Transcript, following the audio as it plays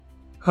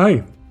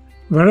Hi,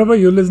 wherever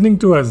you're listening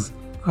to us,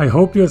 I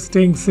hope you're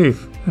staying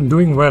safe and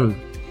doing well.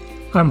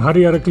 I'm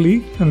Hari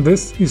Arakali and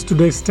this is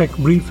today's tech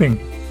briefing.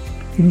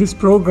 In this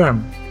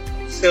program,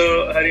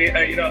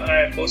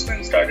 Hari,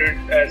 Postman started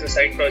as a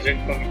side project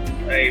for me.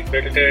 I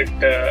built it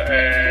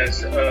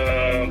as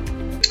a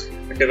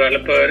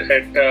developer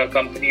at a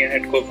company I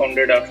had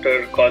co-founded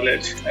after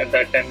college. At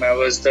that time, I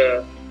was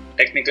the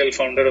technical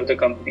founder of the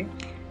company.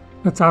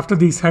 That's after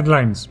these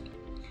headlines.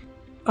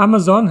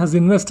 Amazon has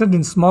invested in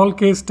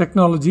Smallcase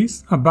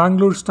Technologies, a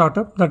Bangalore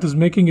startup that is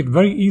making it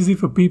very easy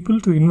for people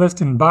to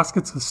invest in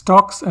baskets of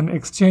stocks and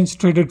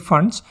exchange-traded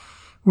funds,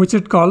 which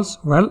it calls,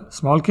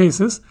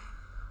 Smallcases.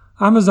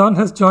 Amazon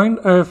has joined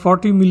a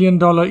 $40 million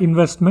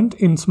investment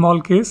in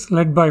Smallcase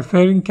led by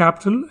Fairing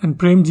Capital and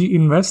Premji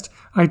Invest,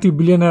 IT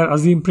billionaire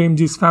Azim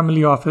Premji's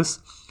family office.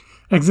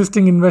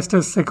 Existing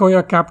investors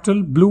Sequoia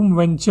Capital, Bloom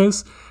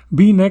Ventures,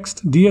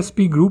 BNext,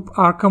 DSP Group,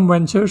 Arkham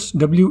Ventures,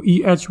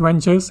 WEH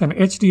Ventures and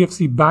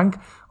HDFC Bank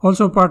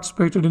also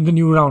participated in the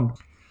new round.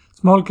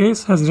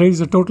 Smallcase has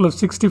raised a total of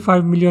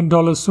 $65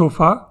 million so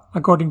far,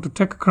 according to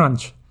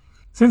TechCrunch.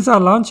 Since our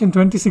launch in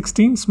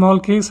 2016,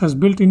 Smallcase has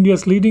built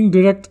India's leading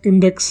direct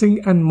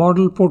indexing and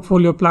model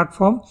portfolio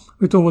platform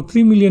with over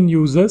 3 million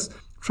users,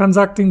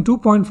 transacting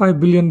 $2.5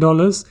 billion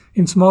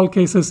in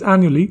Smallcases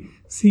annually,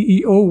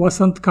 CEO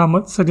Vasant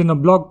Kamath said in a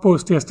blog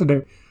post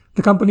yesterday.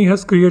 The company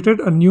has created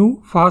a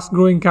new,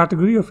 fast-growing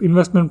category of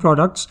investment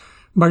products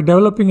by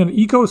developing an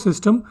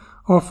ecosystem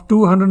of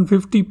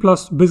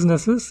 250-plus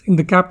businesses in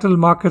the capital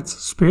markets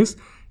space,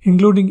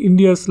 including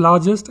India's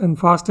largest and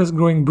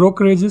fastest-growing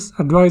brokerages,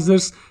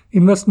 advisors,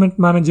 investment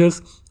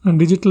managers, and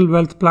digital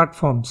wealth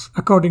platforms,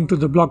 according to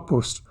the blog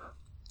post.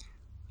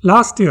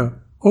 Last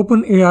year,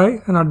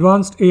 OpenAI, an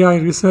advanced AI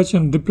research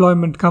and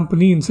deployment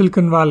company in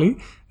Silicon Valley,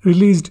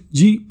 released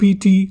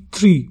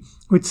GPT-3,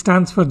 which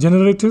stands for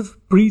Generative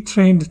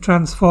Pre-trained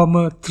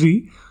Transformer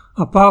 3,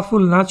 a powerful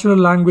natural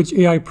language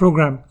AI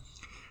program.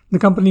 The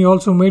company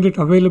also made it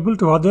available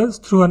to others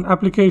through an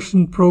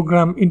Application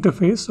Program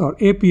Interface or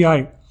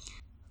API.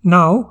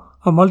 Now,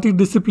 a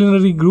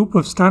multidisciplinary group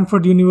of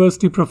Stanford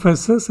University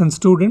professors and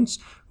students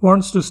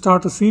wants to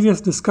start a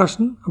serious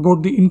discussion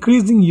about the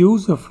increasing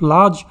use of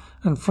large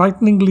and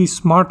frighteningly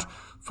smart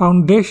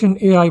foundation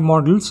AI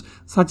models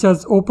such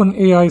as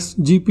OpenAI's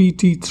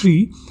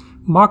GPT-3.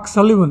 Mark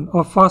Sullivan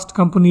of Fast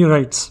Company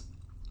writes,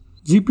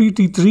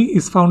 GPT-3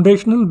 is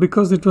foundational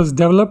because it was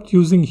developed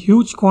using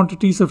huge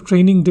quantities of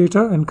training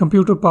data and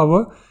computer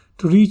power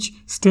to reach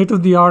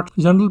state-of-the-art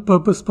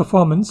general-purpose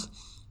performance,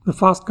 the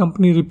Fast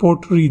Company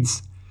report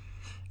reads.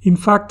 In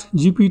fact,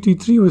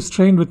 GPT-3 was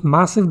trained with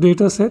massive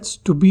data sets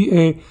to be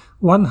a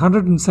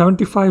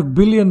 175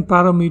 billion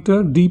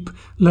parameter deep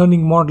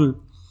learning model.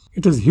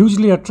 It is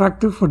hugely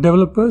attractive for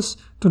developers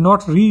to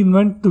not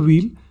reinvent the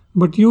wheel,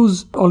 but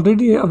use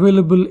already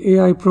available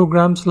AI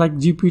programs like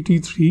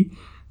GPT-3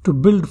 to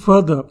build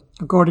further,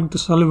 according to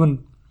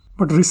Sullivan.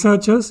 But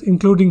researchers,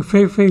 including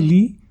Fei-Fei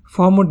Li,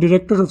 former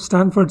director of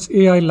Stanford's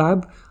AI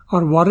lab,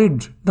 are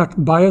worried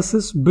that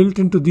biases built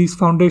into these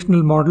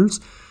foundational models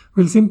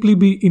will simply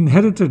be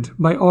inherited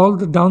by all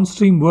the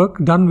downstream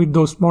work done with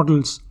those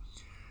models.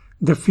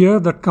 They fear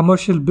that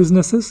commercial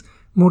businesses,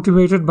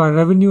 motivated by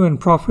revenue and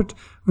profit,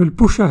 will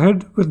push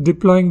ahead with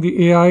deploying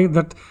the AI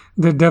that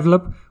they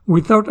develop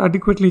without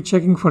adequately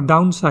checking for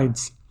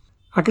downsides.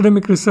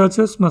 Academic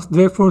researchers must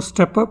therefore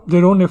step up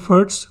their own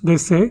efforts, they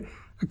say,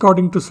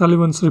 according to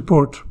Sullivan's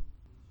report.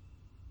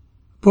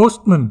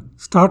 Postman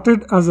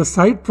started as a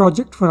side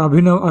project for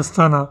Abhinav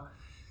Asthana.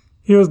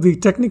 He was the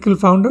technical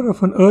founder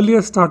of an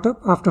earlier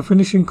startup after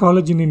finishing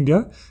college in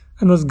India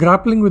and was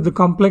grappling with the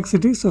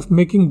complexities of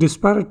making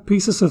disparate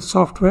pieces of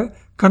software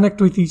connect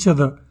with each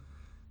other.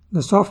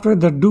 The software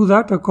that do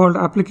that are called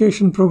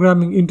Application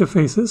Programming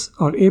Interfaces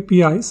or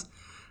APIs,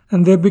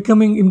 and they're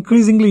becoming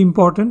increasingly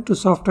important to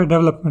software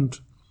development.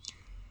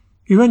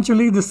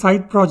 Eventually, the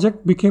side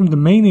project became the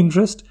main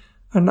interest,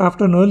 and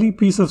after an early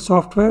piece of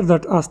software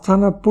that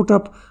Asthana put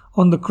up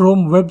on the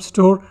Chrome Web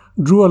Store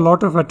drew a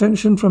lot of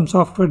attention from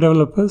software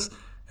developers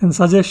and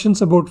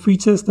suggestions about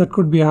features that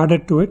could be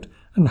added to it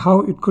and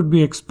how it could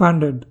be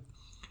expanded.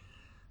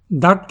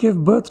 That gave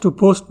birth to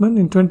Postman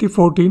in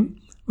 2014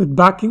 with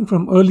backing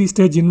from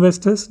early-stage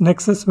investors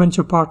Nexus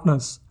Venture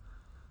Partners.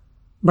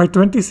 By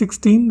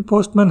 2016,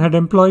 Postman had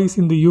employees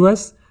in the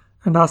US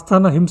and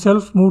Asthana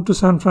himself moved to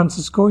San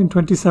Francisco in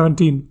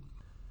 2017.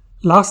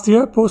 Last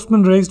year,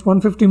 Postman raised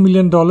 $150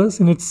 million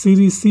in its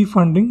Series C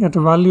funding at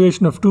a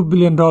valuation of $2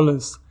 billion.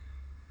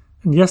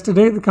 And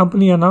yesterday, the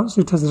company announced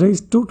it has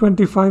raised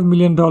 $225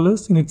 million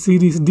in its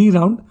Series D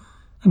round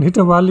and hit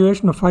a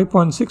valuation of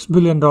 $5.6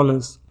 billion.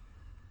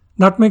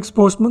 That makes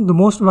Postman the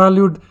most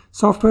valued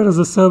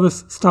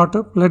software-as-a-service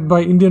startup led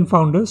by Indian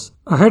founders,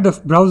 ahead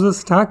of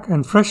BrowserStack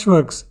and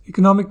Freshworks,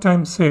 Economic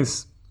Times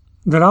says.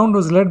 The round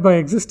was led by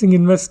existing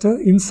investor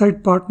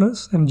Insight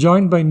Partners and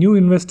joined by new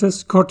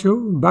investors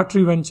Cotio,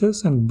 Battery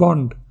Ventures and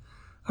Bond,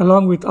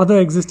 along with other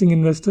existing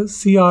investors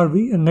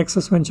CRV and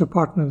Nexus Venture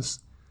Partners.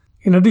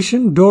 In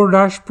addition,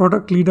 DoorDash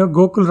product leader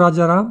Gokul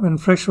Rajaram and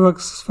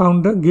Freshworks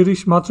founder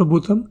Girish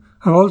Mathrubootham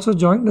have also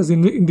joined as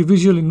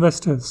individual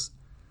investors.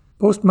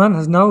 Postman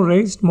has now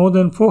raised more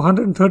than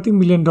 $430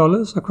 million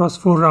across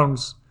 4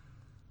 rounds.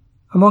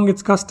 Among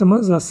its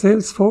customers are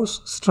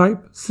Salesforce,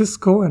 Stripe,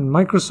 Cisco, and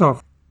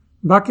Microsoft.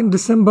 Back in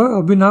December,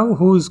 Abhinav,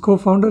 who is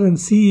co-founder and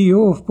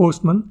CEO of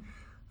Postman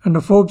and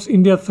a Forbes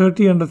India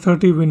 30 Under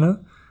 30 winner,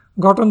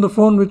 got on the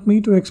phone with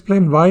me to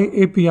explain why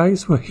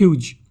APIs were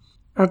huge.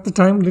 At the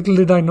time, little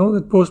did I know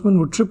that Postman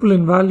would triple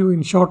in value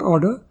in short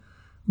order,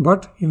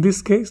 but in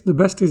this case, the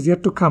best is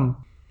yet to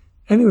come.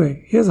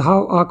 Anyway, here's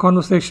how our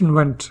conversation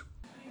went.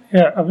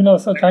 Yeah,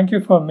 Abhinav, so thank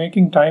you for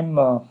making time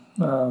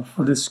for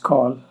this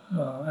call.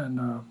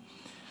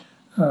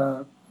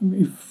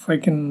 If I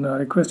can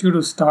request you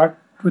to start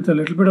with a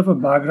little bit of a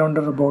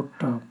backgrounder about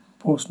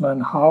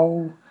Postman.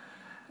 How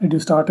did you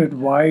start it?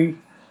 Why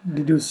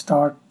did you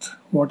start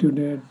what you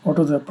did? What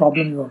was the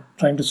problem you were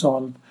trying to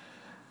solve?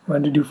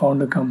 When did you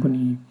found the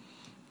company?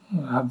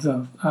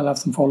 I'll have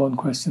some follow-on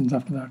questions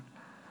after that.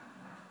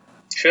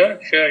 Sure,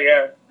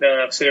 yeah,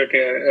 absolutely.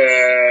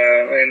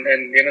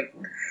 And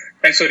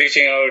thanks for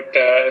reaching out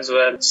as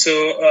well.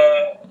 So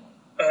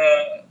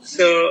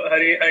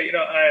Hari,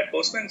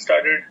 Postman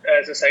started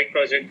as a side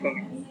project for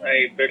me.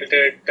 I built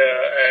it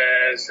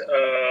as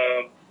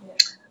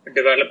a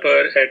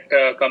developer at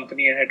a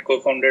company I had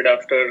co-founded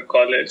after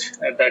college.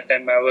 At that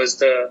time, I was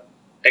the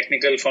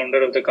technical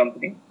founder of the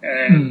company,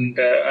 and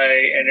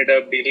I ended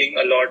up dealing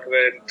a lot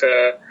with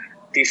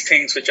these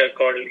things which are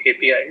called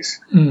APIs.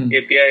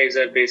 APIs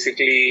are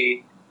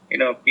basically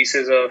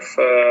pieces of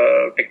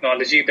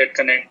technology that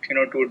connect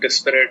two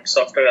disparate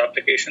software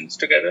applications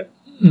together.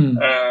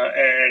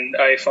 And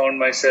I found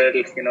myself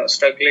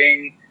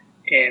struggling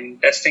in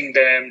testing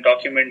them,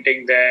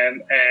 documenting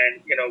them,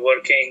 and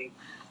working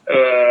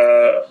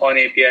on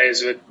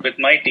APIs with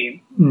my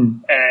team.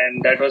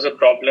 And that was a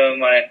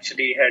problem I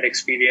actually had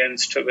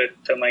experienced with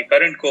my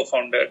current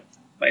co-founder,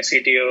 my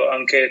CTO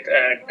Ankit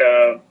at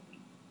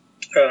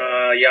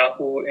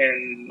Yahoo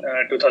in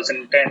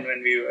 2010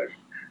 when we were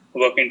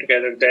working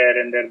together there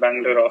in their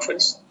Bangalore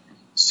office.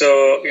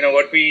 So,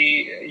 what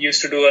we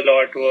used to do a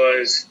lot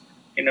was,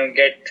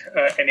 get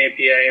an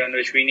API on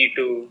which we needed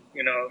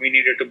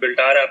to build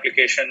our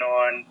application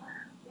on,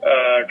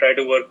 try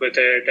to work with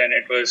it. And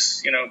it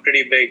was,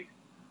 pretty big,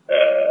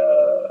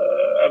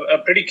 a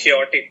pretty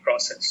chaotic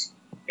process,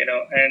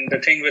 and the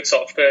thing with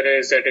software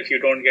is that if you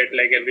don't get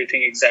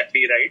everything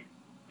exactly right,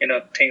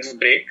 things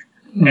break.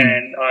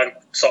 And our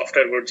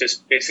software would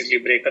just basically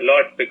break a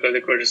lot because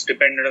it was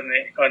dependent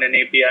on an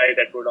API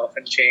that would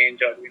often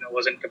change or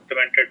wasn't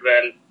implemented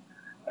well.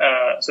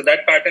 So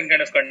that pattern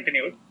kind of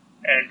continued.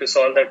 And to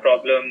solve that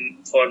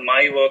problem for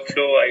my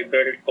workflow, I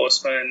built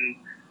Postman,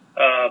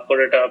 put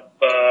it up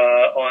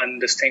on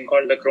this thing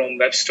called the Chrome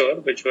Web Store,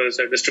 which was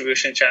a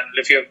distribution channel.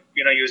 If you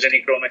have used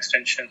any Chrome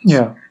extensions,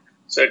 yeah.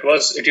 So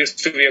it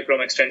used to be a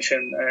Chrome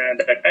extension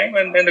at that time,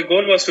 and the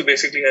goal was to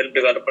basically help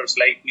developers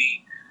like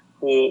me,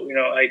 who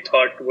I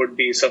thought would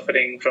be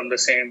suffering from the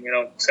same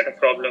set of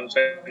problems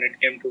when it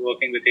came to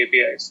working with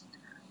APIs.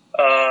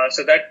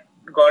 So that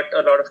got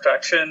a lot of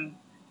traction.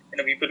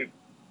 People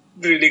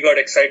really got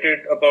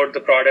excited about the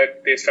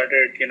product. They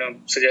started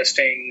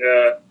suggesting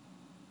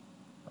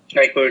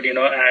I could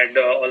add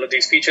all of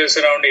these features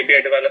around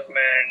API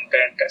development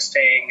and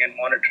testing and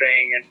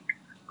monitoring and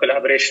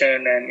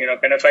collaboration, and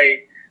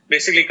I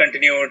basically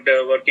continued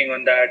working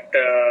on that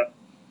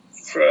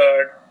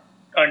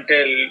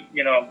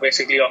until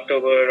basically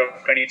October of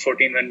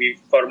 2014 when we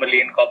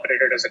formally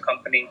incorporated as a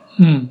company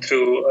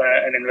through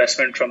an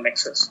investment from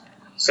Nexus.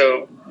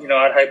 So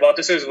our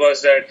hypothesis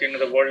was that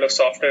the world of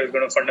software is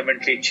going to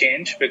fundamentally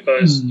change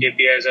because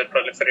APIs are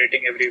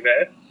proliferating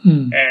everywhere,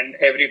 and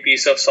every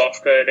piece of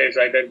software is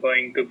either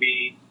going to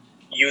be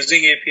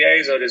using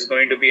APIs or is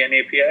going to be an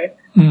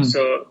API.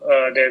 So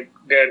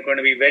they're going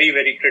to be very,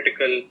 very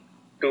critical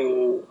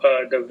to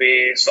the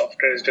way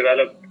software is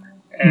developed.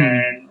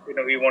 And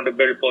we want to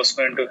build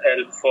Postman to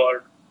help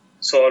for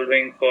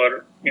solving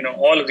for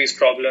all of these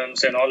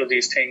problems and all of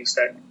these things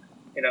that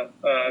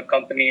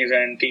companies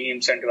and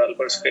teams and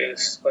developers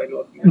face while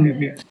working with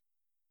APIs.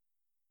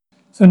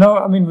 So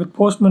now, with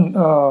Postman,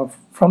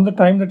 from the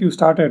time that you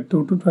started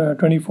to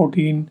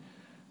 2014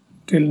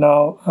 till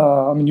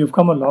now, you've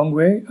come a long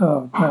way.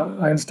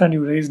 I understand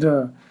you raised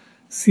a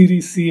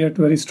Series C at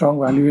very strong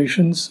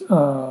valuations.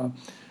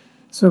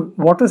 So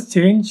what has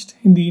changed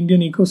in the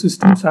Indian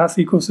ecosystem, SaaS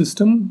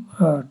ecosystem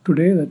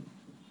today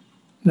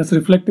that's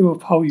reflective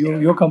of how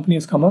your company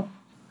has come up?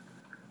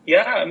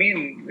 Yeah,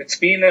 it's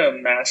been a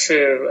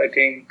massive, I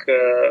think,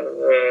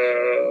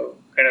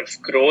 kind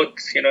of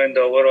growth, in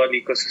the overall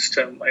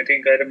ecosystem. I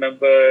think I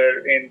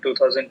remember in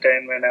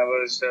 2010 when I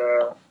was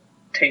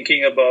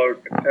thinking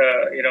about,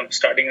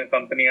 starting a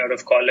company out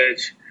of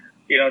college,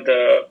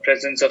 the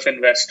presence of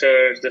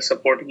investors, the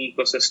supporting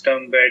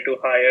ecosystem, where to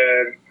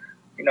hire,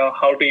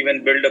 how to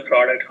even build a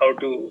product, how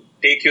to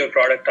take your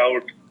product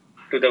out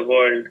to the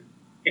world,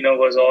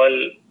 was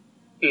all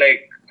I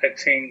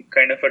think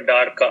kind of a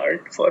dark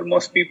art for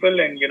most people.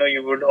 And,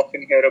 you would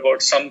often hear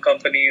about some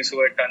companies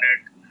who had done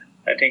it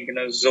I think,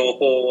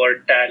 Zoho or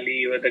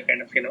Tally were the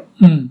kind of,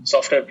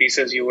 software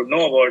pieces you would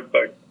know about.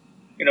 But,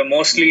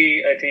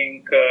 mostly I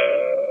think,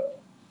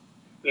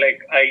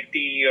 like IT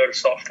or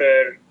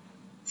software,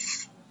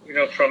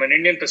 from an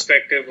Indian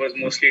perspective was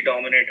mostly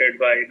dominated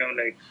by,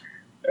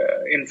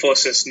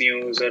 Infosys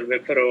News or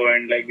Wipro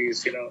and like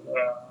these,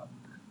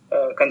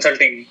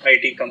 consulting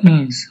IT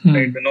companies,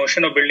 right? The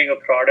notion of building a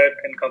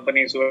product and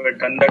companies who have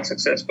done that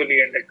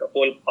successfully and like the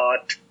whole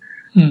path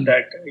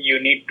that you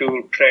need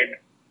to tread,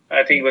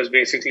 I think was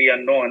basically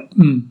unknown.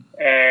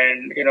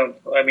 And,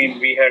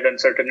 we had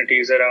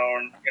uncertainties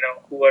around,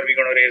 who are we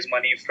going to raise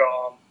money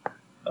from?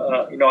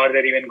 Are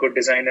there even good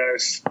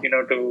designers,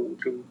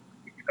 to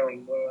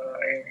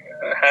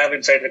have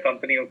inside the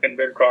company who can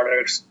build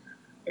products?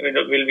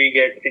 Will we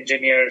get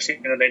engineers, the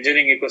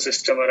engineering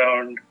ecosystem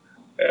around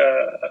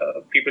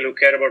people who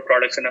care about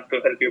products enough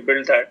to help you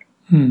build that?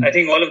 I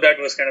think all of that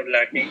was kind of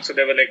lacking. So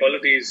there were like all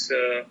of these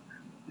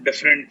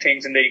different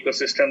things in the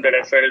ecosystem that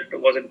I felt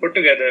wasn't put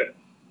together.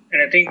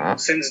 And I think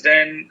since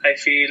then, I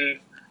feel,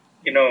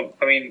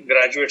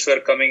 graduates who are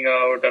coming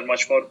out are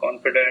much more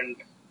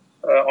confident.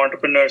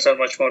 Entrepreneurs are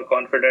much more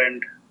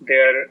confident. They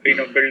are,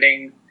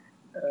 building,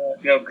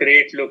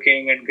 great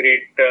looking and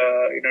great,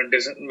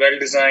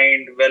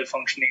 well-designed,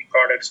 well-functioning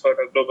products for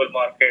a global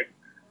market.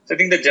 So I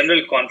think the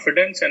general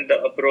confidence and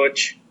the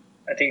approach,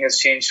 I think, has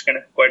changed kind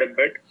of quite a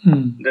bit.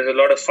 There's a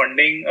lot of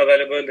funding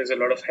available. There's a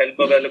lot of help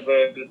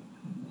available.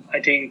 I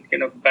think,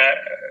 in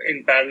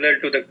parallel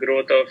to the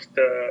growth of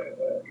the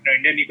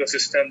Indian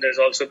ecosystem, there's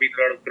also been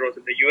a lot of growth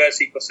in the US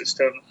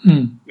ecosystem,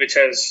 which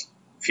has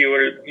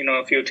fueled,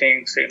 a few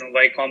things,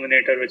 Y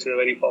Combinator, which is a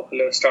very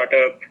popular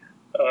startup,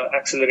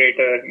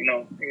 accelerator,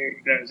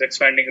 is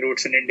expanding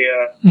roots in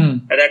India.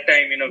 At that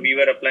time, we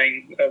were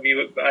applying,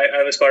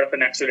 I was part of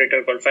an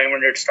accelerator called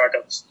 500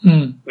 Startups,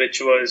 which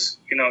was,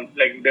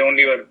 they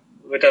only were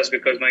with us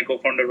because my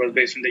co-founder was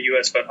based in the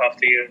US for half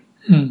the year.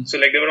 So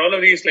there were all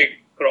of these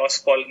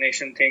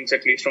cross-pollination things,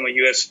 at least from a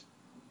US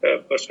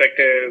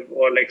perspective,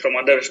 or from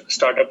other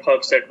startup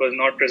hubs that was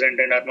not present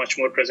and are much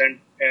more present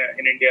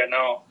in India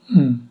now.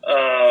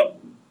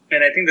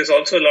 And I think there's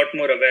also a lot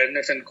more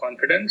awareness and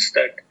confidence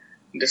that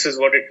this is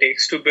what it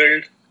takes to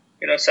build,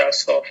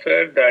 SaaS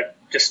software that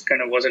just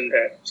kind of wasn't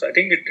there. So I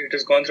think it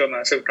has gone through a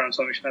massive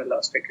transformation in the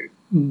last decade.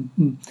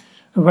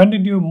 When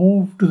did you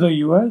move to the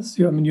US?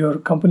 Your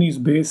company's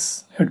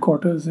base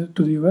headquarters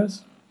to the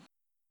US?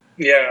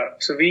 Yeah,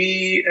 so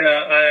we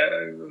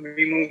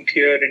moved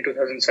here in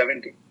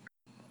 2017.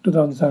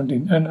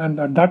 2017, and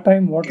at that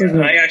time, what was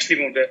the... I actually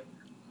moved there.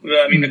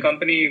 Well, the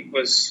company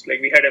was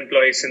we had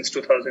employees since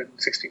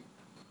 2016.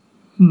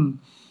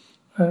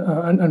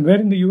 And where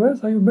in the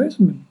US are you based?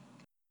 In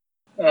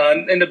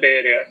the Bay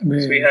Area.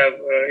 So we have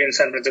in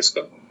San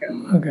Francisco.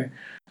 Yeah. Okay.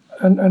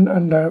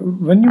 And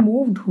when you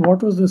moved,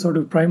 what was the sort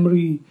of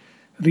primary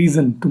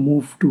reason to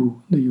move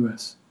to the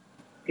US?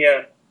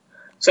 Yeah.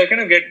 So I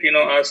kind of get,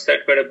 asked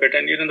that quite a bit.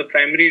 And, the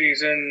primary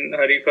reason,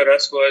 Hari, for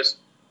us was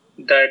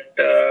that,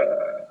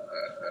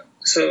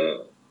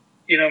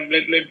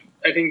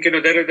 I think,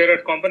 there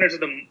are components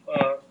of the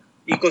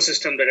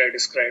ecosystem that I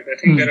described. I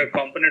think there are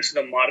components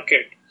of the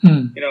market,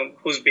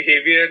 whose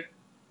behavior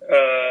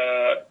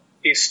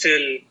is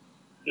still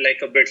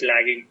a bit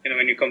lagging,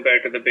 when you compare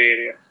to the Bay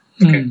Area.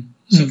 Okay.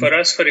 So for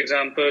us, for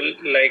example,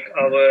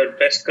 our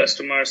best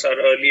customers are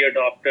early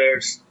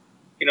adopters,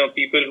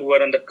 people who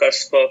are on the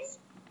cusp of,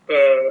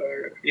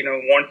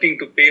 wanting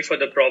to pay for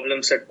the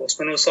problems that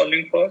Postman was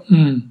solving for,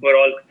 were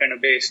all kind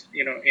of based,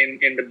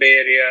 in the Bay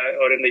Area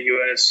or in the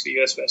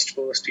US West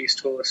Coast,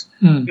 East Coast,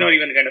 not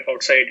even kind of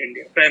outside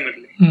India,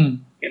 primarily,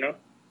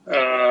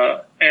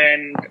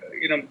 and,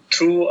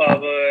 through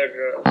our,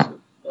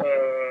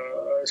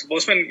 so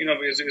Postman,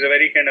 is a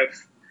very kind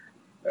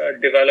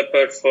of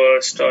developer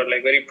first or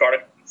very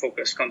product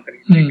focused company.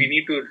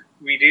 We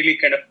really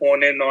kind of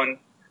hone in on,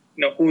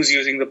 who's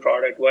using the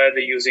product, why are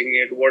they using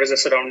it, what is the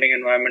surrounding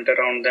environment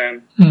around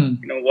them,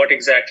 what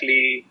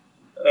exactly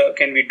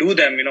can we do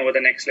them, over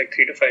the next 3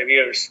 to 5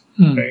 years,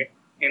 right,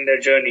 in their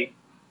journey.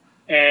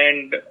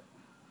 And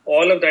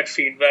all of that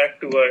feedback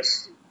to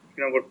us,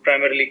 would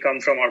primarily come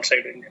from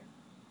outside India.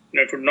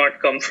 It would not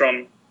come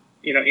from,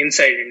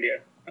 inside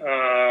India.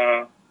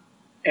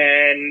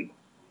 And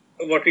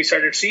what we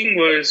started seeing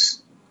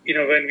was,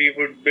 when we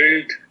would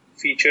build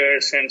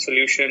features and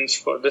solutions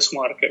for this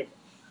market,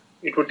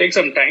 it would take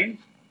some time,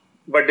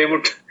 but they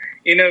would,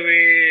 in a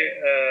way,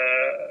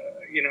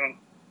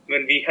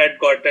 when we had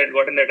gotten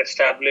that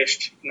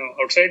established,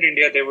 outside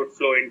India, they would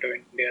flow into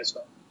India as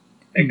well.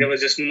 There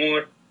was just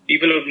more,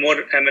 people were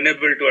more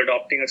amenable to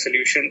adopting a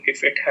solution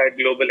if it had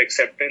global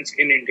acceptance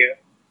in India.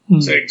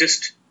 So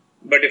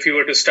but if you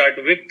were to start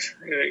with,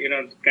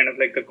 kind of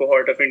the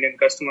cohort of Indian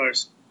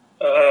customers,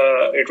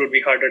 it would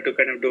be harder to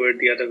kind of do it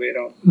the other way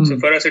around. So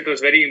for us, it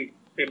was very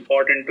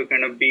important to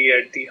kind of be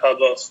at the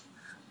hub of,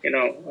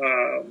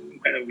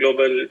 kind of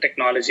global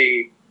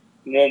technology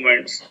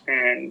moments,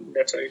 and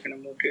that's why we kind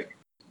of moved here.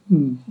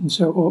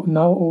 So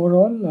now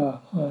overall,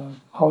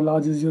 how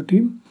large is your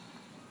team?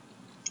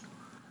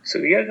 So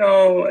we are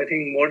now, I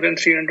think, more than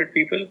 300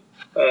 people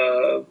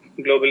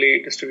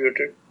globally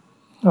distributed.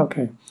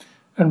 Okay.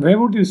 And where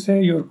would you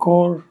say your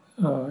core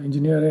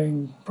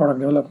engineering product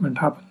development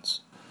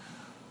happens?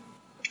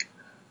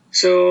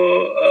 So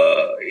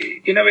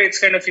in a way, it's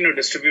kind of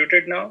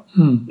distributed now.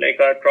 Like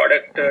our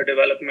product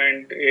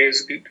development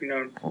is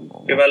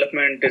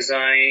development,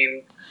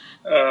 design,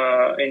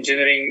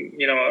 engineering.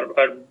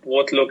 Are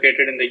both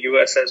located in the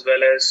US as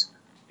well as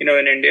in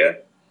India.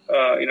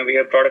 We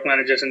have product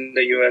managers in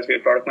the US, we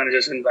have product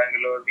managers in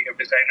Bangalore, we have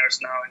designers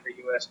now in the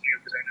US, we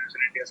have designers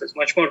in India. So it's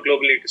much more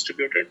globally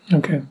distributed.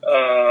 Okay.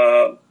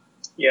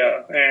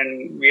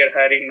 And we are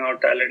hiring now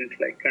talent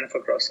like kind of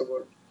across the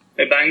world.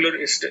 Bangalore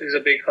is a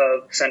big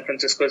hub. San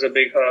Francisco is a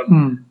big hub.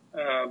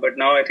 But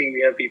now I think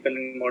we have people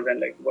in more than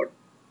 10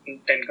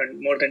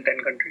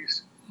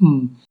 countries.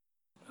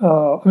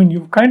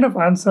 You've kind of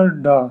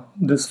answered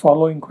this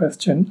following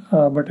question.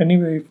 But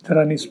anyway, if there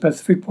are any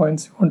specific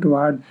points you want to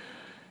add,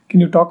 can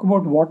you talk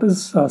about what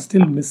is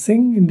still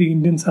missing in the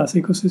Indian SaaS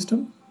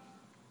ecosystem?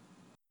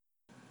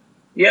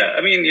 Yeah,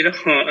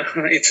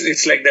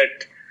 it's like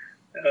that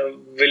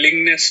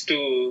willingness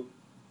to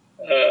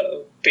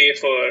pay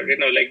for,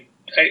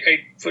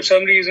 for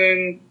some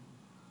reason,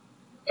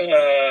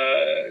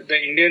 the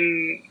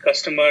Indian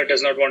customer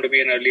does not want to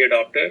be an early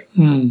adopter,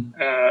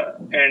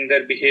 and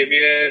their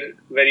behavior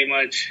very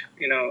much,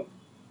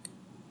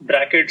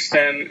 brackets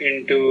them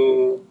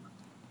into,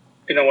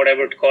 what I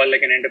would call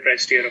like an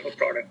enterprise tier of a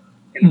product.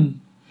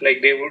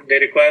 Like they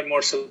require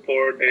more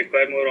support, they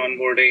require more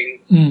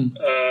onboarding,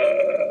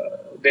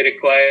 they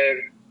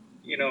require,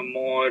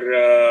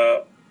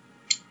 more.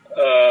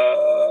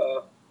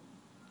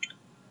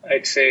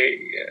 I'd say,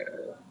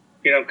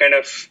 kind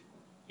of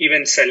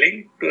even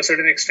selling to a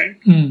certain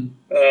extent.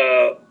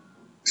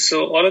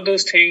 So all of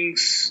those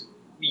things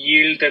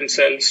yield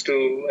themselves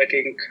to, I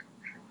think,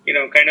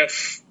 kind of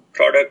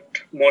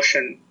product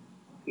motion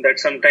that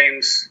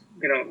sometimes,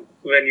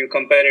 when you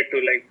compare it to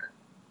like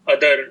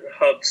other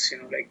hubs,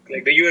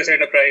 like the US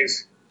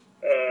enterprise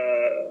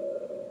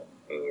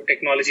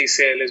technology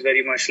sale is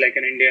very much like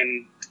an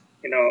Indian,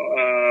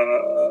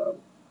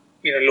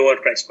 lower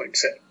price point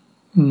sale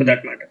for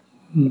that matter.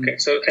 Okay,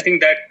 so I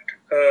think that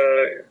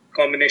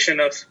combination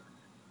of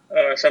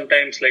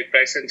sometimes like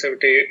price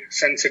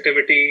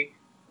sensitivity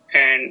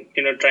and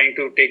trying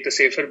to take the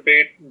safer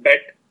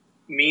bet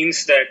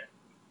means that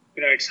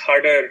it's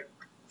harder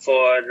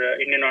for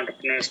Indian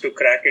entrepreneurs to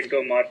crack into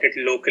a market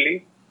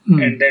locally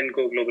and then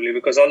go globally,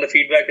 because all the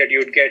feedback that you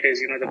would get is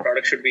the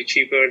product should be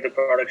cheaper, the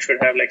product should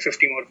have like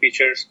 50 more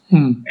features,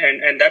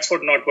 and that's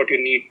not what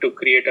you need to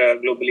create a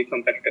globally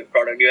competitive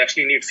product. You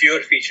actually need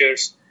fewer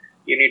features.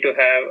 You need to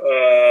have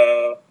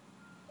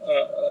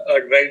a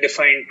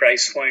well-defined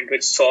price point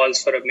which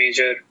solves for a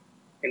major,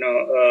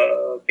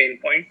 pain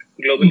point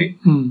globally.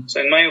 So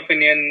in my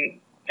opinion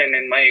and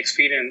in my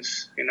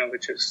experience,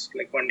 which is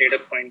like one data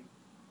point,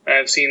 I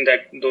have seen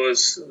that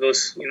those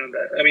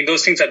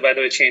things are, by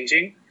the way,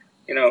 changing,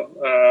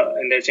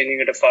 and they're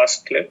changing at a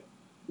fast clip,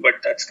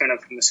 but that's kind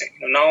of missing.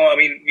 Now,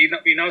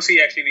 we now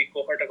see actually we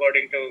cohort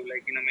according to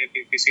maybe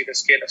if we see the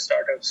scale of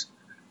startups,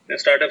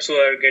 startups who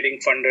are getting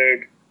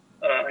funded,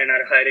 and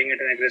are hiring at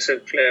an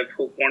aggressive clip,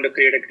 who want to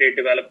create a great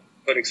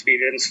developer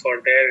experience for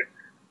their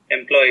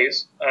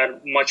employees, are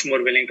much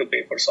more willing to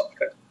pay for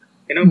software.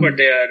 But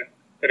they are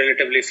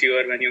relatively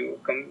fewer when you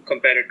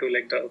compare it to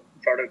like the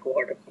broader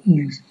cohort of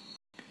companies.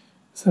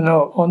 So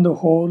now, on the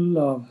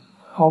whole,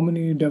 how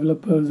many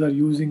developers are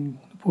using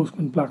the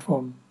Postman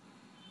platform?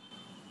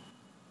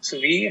 So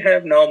we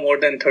have now more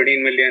than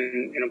 13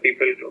 million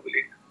people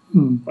globally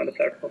on the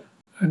platform.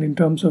 And in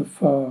terms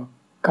of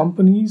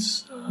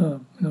companies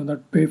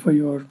that pay for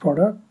your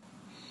product?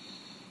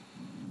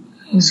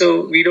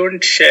 So we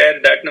don't share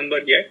that number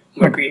yet,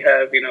 but we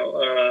have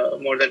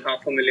more than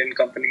 500,000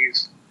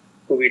 companies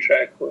who we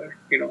track who are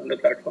on the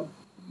platform.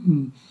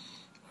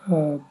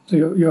 So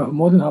you have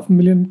more than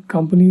 500,000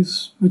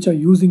 companies which are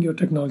using your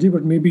technology,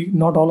 but maybe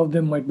not all of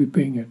them might be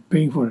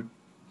paying for it.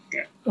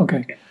 Yeah.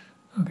 Okay.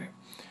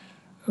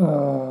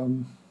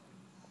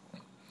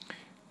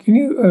 Can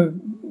you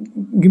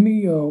give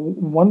me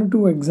one or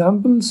two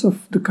examples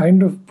of the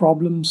kind of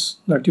problems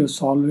that you're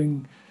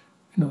solving,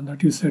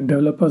 that you said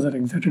developers are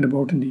excited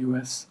about in the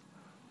US?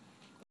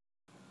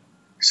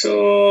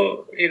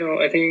 So,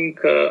 I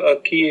think a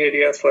key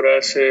area for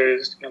us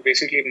is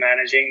basically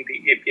managing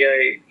the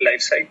API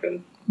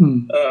lifecycle.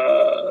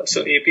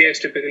 So APIs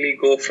typically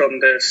go from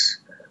this,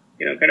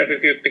 kind of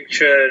if you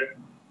picture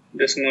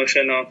this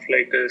notion of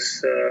like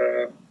this,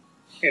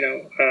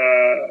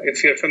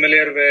 if you're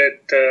familiar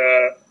with,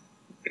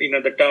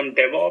 the term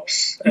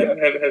DevOps,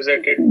 has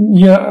that?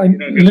 Yeah, a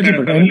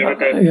little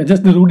bit.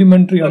 Just the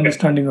rudimentary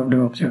understanding of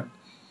DevOps, yeah.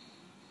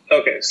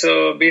 Okay,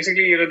 so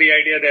basically, the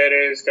idea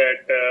there is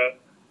that,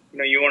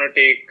 you want to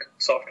take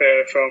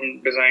software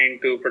from design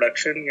to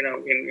production,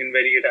 in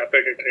very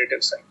rapid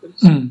iterative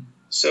cycles.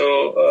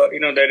 So,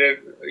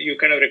 you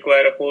kind of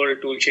require a whole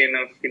tool chain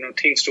of,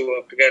 things to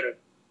work together,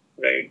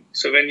 right?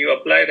 So when you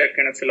apply that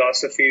kind of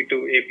philosophy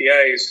to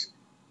APIs,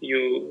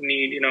 you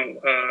need,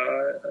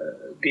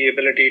 the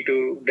ability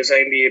to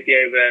design the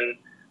API well,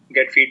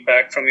 get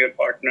feedback from your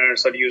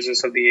partners or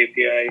users of the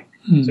API.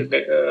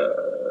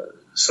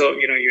 So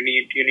you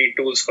need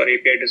tools for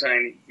API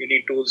design. You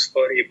need tools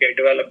for API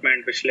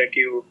development, which let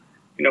you,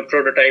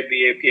 prototype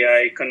the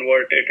API,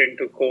 convert it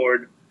into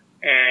code,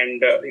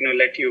 and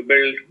let you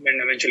build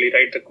and eventually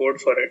write the code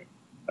for it.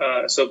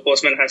 So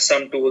Postman has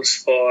some tools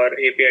for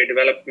API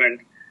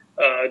development.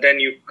 Then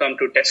you come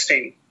to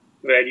testing,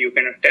 where you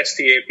kind of test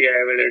the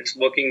API whether it's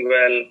working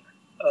well,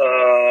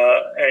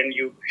 and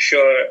you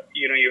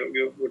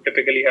would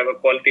typically have a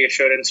quality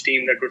assurance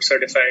team that would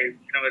certify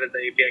whether the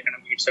API kind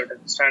of meets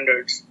certain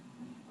standards.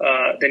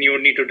 Then you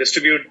would need to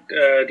distribute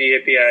the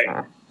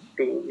API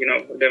to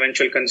the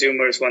eventual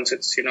consumers once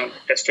it's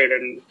tested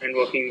and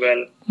working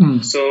well.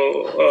 So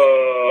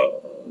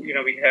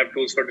we have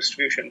tools for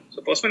distribution.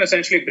 So Postman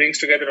essentially brings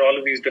together all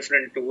of these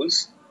different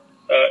tools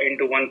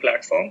into one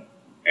platform,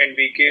 and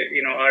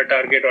our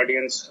target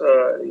audience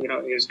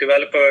is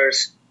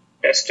developers,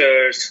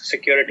 testers,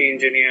 security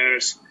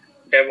engineers,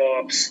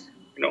 DevOps,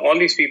 all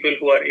these people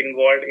who are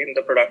involved in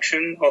the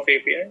production of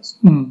APIs.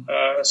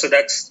 So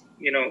that's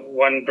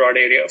one broad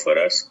area for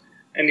us.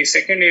 And the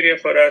second area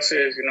for us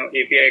is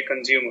API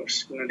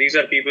consumers. These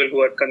are people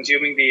who are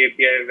consuming the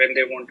API when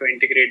they want to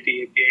integrate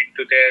the API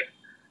into their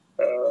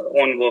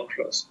own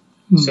workflows.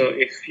 So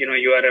if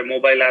you are a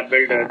mobile app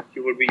builder,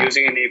 you would be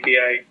using an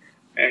API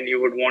and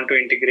you would want to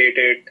integrate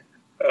it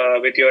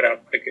with your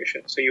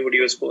application. So you would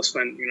use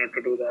Postman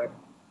to do that.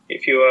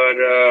 If you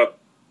are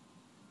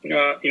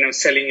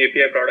selling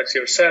API products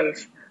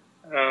yourself,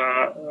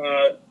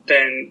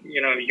 then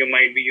you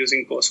might be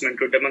using Postman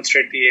to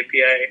demonstrate the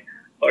API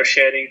or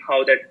sharing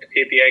how that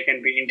API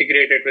can be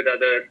integrated with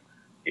other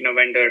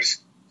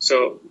vendors.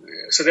 So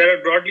there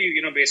are broadly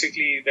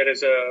basically there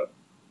is a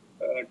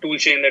tool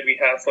chain that we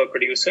have for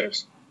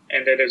producers,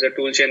 and there is a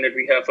tool chain that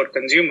we have for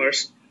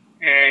consumers.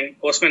 And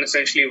Postman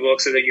essentially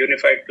works as a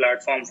unified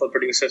platform for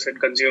producers and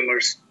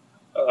consumers,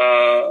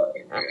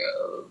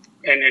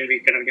 and we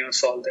kind of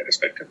solve their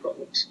respective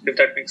problems, if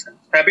that makes sense.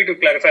 Happy to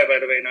clarify, by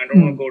the way, and I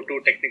don't want to go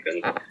too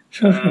technical,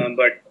 Sure.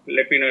 but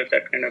let me know if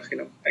that kind of,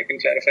 I can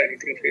clarify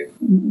anything for you.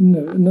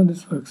 No,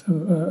 this works.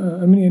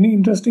 Any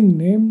interesting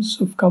names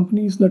of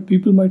companies that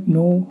people might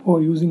know who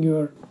are using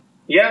your...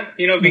 Yeah,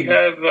 we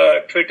have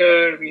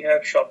Twitter, we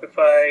have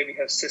Shopify, we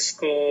have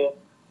Cisco,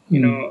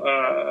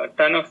 a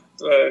ton of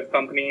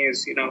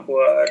companies, who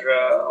are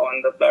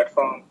on the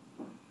platform.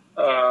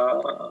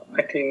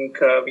 I think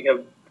we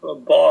have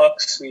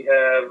Box, we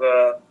have,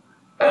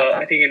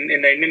 I think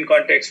in the Indian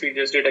context, we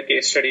just did a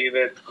case study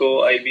with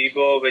Go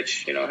Ibibo,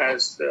 which,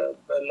 has a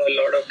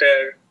lot of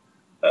their,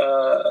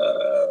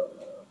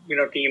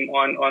 team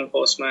on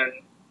Postman.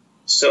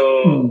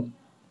 So,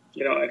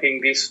 I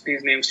think these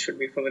names should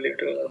be familiar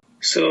to us.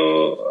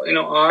 So,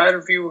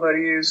 our view,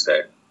 Hari, is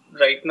that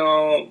right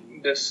now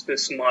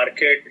this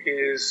market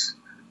is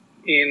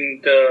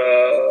in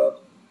the,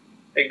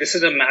 this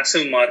is a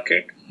massive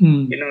market,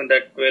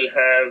 that will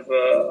have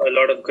a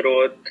lot of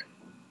growth,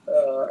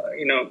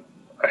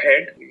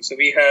 ahead. So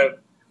we have,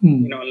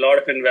 a lot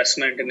of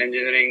investment in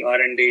engineering,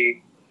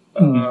 R&D,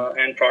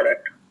 and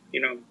product,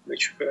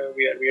 which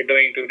we are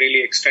doing to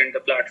really extend the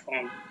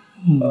platform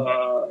in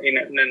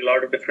a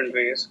lot of different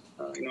ways.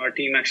 Our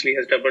team actually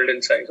has doubled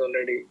in size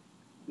already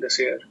this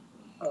year.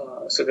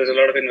 So there's a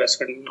lot of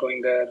investment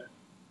going there.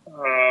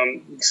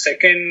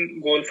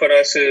 Second goal for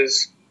us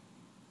is,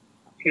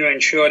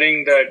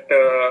 ensuring that,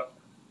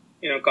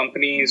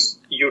 companies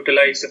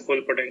utilize the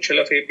full potential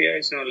of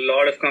APIs. A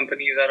lot of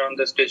companies are on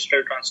this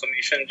digital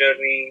transformation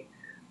journey,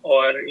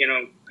 or,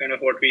 kind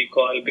of what we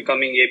call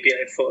becoming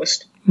API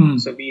first.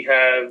 So we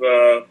have,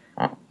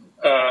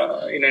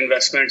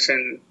 investments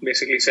in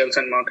basically sales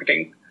and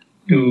marketing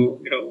to,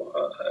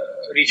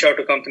 reach out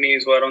to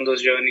companies who are on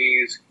those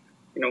journeys,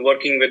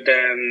 working with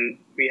them.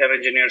 We have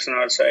engineers on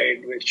our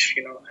side, which,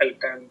 help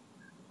them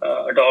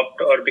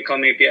adopt or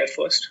become API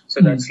first.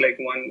 So that's like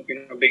one,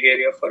 big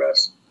area for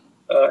us.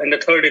 And the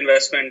third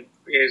investment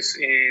is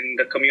in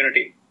the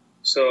community.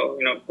 So,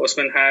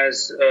 Postman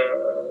has,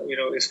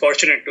 is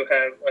fortunate to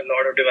have a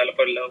lot of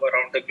developer love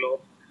around the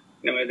globe.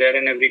 We're there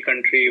in every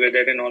country, we're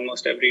there in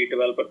almost every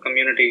developer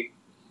community.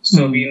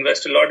 So we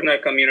invest a lot in our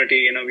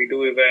community. We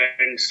do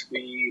events,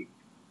 we,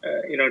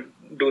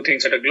 do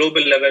things at a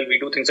global level, we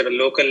do things at a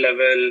local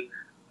level.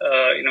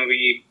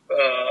 We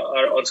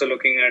are also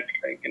looking at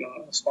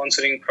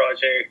sponsoring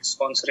projects,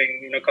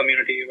 sponsoring,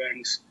 community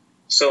events.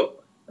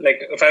 So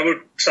if I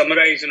would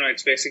summarize,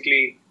 it's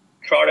basically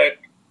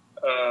product,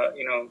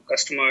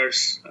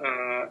 customers,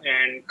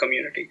 and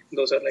community.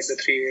 Those are the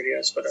three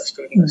areas for us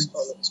to invest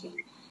all of this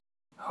money.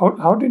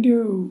 How did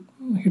you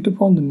hit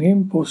upon the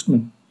name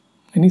Postman?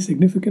 Any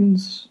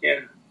significance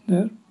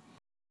there?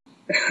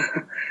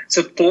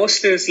 So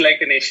post is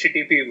like an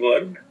HTTP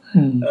verb.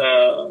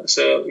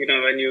 So,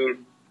 when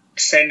you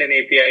send an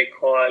API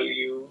call,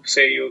 you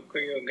say you're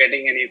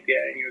getting an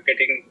API, you're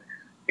getting,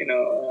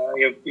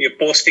 you're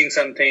posting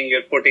something,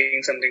 you're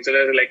putting something. So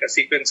there's a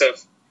sequence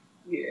of,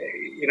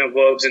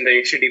 verbs in the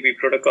HTTP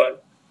protocol.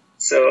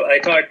 So I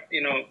thought,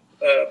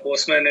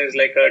 Postman is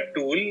like a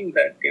tool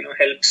that,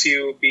 helps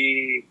you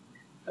be,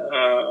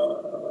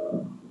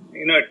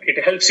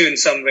 it helps you in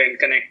some way in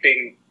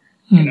connecting,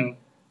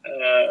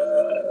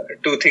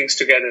 two things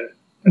together,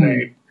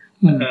 right?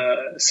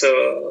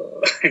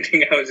 So I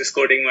think I was just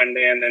coding one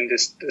day and then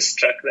just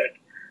struck that,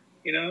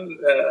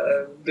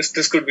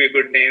 this could be a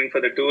good name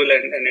for the tool,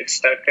 and it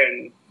stuck,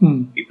 and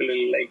people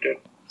really liked it.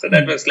 So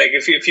that was like,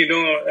 if you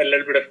know a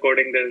little bit of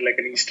coding, there's like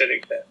an Easter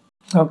egg there.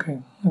 Okay.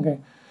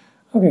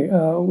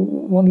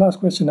 One last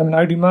question. I mean,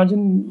 I'd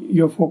imagine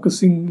you're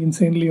focusing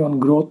insanely on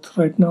growth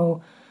right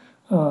now.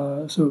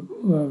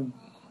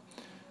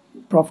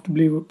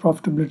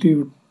 Profitability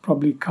would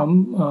probably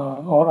come,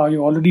 or are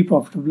you already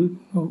profitable?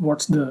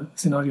 What's the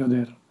scenario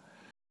there?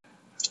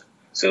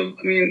 So,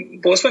 I mean,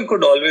 Postman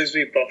could always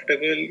be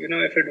profitable,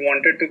 if it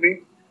wanted to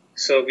be.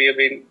 So we have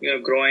been,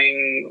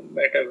 growing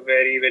at a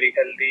very, very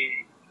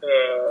healthy,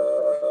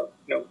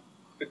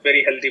 with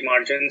very healthy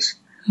margins.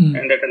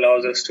 And that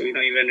allows us to,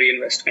 even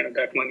reinvest kind of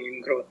that money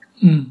in growth.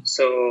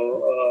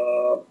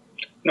 So,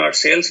 our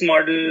sales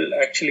model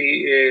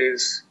actually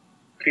is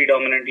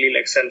predominantly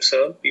like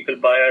self-serve. People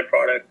buy our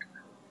product,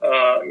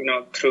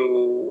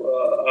 through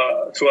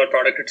our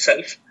product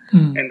itself,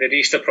 and they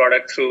reach the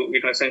product through,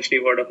 essentially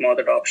word of mouth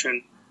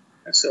adoption.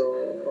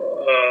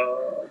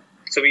 So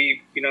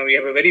we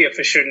have a very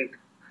efficient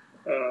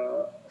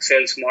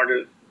sales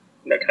model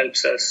that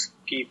helps us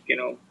keep,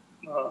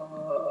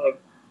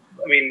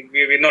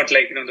 we're not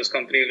like, those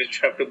companies which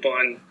have to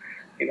burn,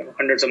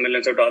 hundreds of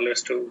millions of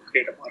dollars to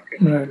create a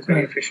market. Right, it's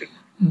very efficient.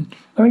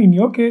 I mean, in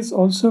your case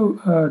also,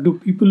 do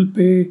people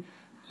pay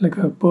like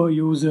a per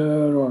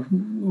user, or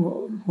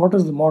what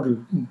is the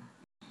model?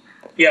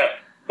 Yeah,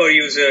 per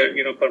user,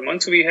 per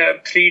month. So we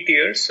have 3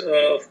 tiers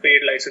of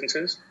paid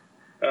licenses,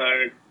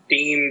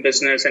 team,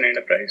 business, and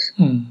enterprise,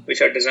 which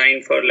are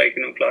designed for like,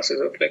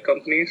 classes of like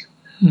companies.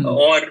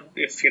 Or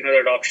if, the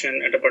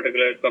adoption at a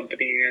particular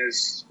company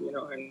is,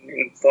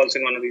 and falls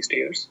in one of these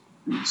tiers.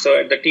 So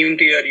at the team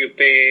tier, you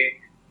pay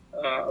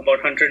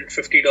about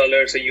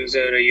 $150 a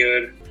user a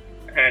year.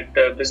 At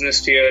the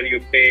business tier, you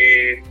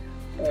pay,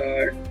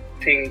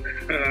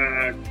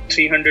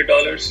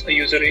 $300 a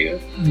user a year.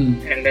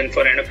 And then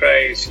for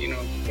enterprise,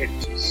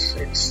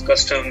 it's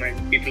custom,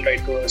 and people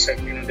write to us,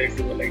 and, they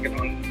do like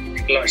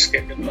large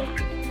scale development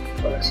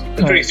for us.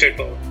 It's pretty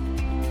straightforward.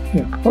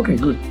 Yeah. Okay,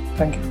 good.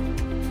 Thank you.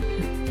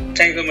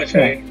 Thanks so much.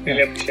 I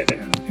really appreciate it.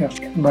 Yeah.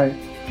 Bye.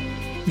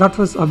 That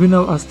was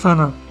Abhinav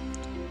Asthana.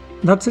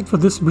 That's it for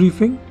this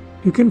briefing.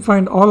 You can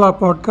find all our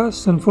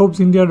podcasts on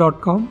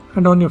ForbesIndia.com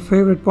and on your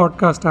favorite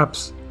podcast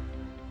apps.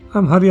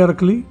 I'm Hari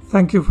Arakali.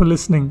 Thank you for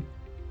listening.